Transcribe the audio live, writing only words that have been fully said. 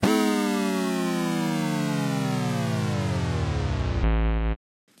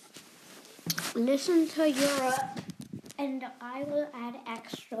Listen to Europe, and I will add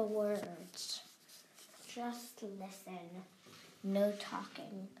extra words. Just listen. No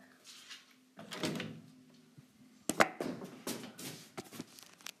talking.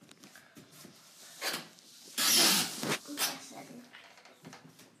 Listen.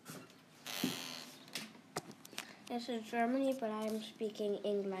 This is Germany, but I am speaking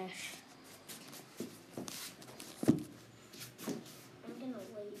English. I'm gonna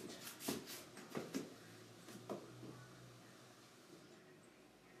wait.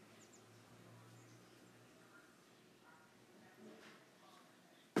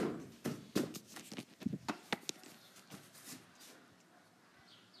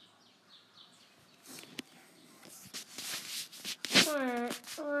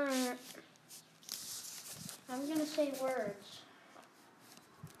 I'm gonna say words.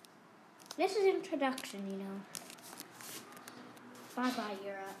 This is introduction, you know. Bye-bye,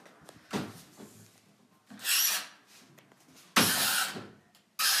 Europe.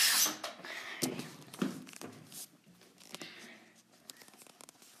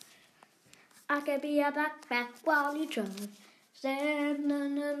 I could be a backpack while you drive. Stand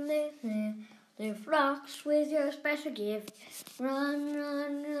and listen. The flocks with your special gift. Run,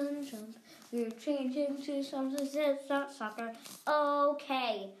 run, run, jump. We're changing to something that's not soccer.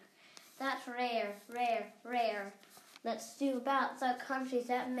 Okay, that's rare, rare, rare. Let's do about the countries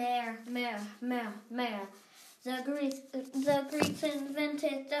that mayor. The Greeks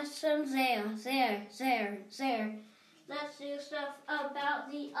invented the sun there. Let's do stuff about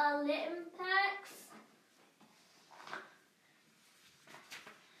the Olympics.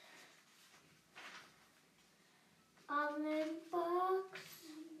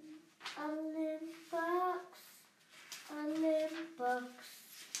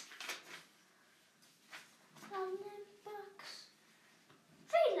 Olympics.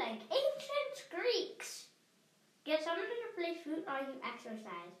 Say like ancient Greeks. Get someone to play flute or you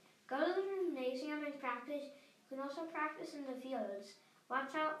exercise. Go to the gymnasium and practice. You can also practice in the fields.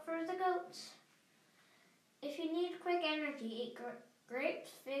 Watch out for the goats. If you need quick energy, eat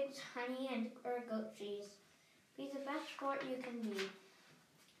grapes, figs, honey, or goat cheese. Be the best sport you can be.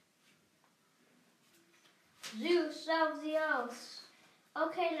 Zeus of the oaths.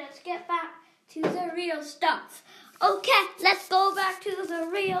 Okay, let's get back to the real stuff. Okay, let's go back to the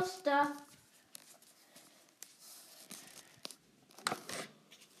real stuff.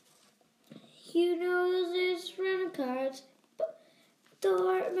 You know this run cards.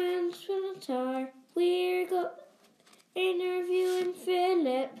 Dortmund Spinatar. We're interviewing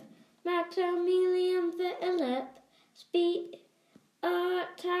Philip. Maximilian Philip. Speed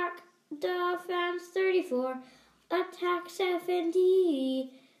attack defense 34. Attack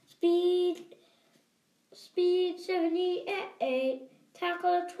 70. Speed 78.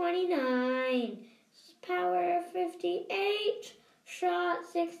 Tackle 29. Power 58. Shot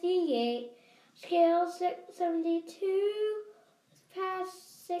 68. Skill 72. Pass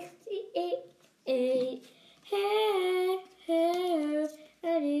 68. Hey,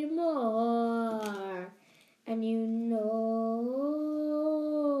 anymore. And you know,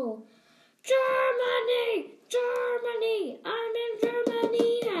 Germany, I'm in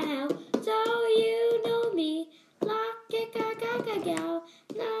Germany now. So you know me, like a gal,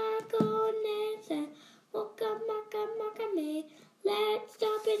 not gonna mocha me. Let's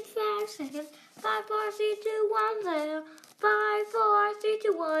stop in 5 seconds. 5, 4, 3, 2, 1, 0. 5, 4, 3,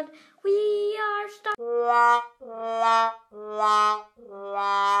 2, 1. We are stopping.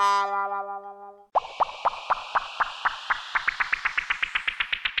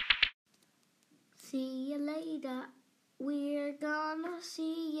 See you later. We're gonna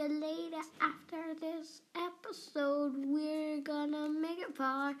see you later after this episode. We're gonna make it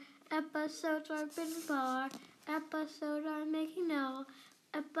far. Episodes are been far. Episode I'm making now.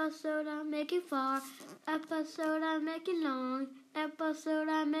 Episode I'm making far. Episode I'm making long. Episode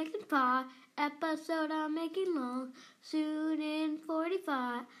I'm making far. Episode I'm making long. Soon in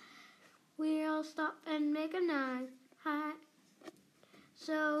 45. We'll stop and make a 9. Hi.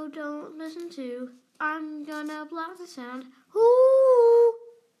 So don't listen to. I'm gonna block the sound. Ooh.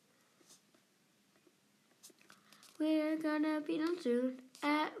 We're gonna be done soon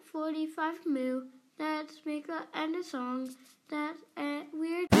at 45 moo. Let's make the end of song. That's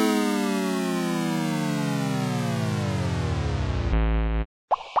weird.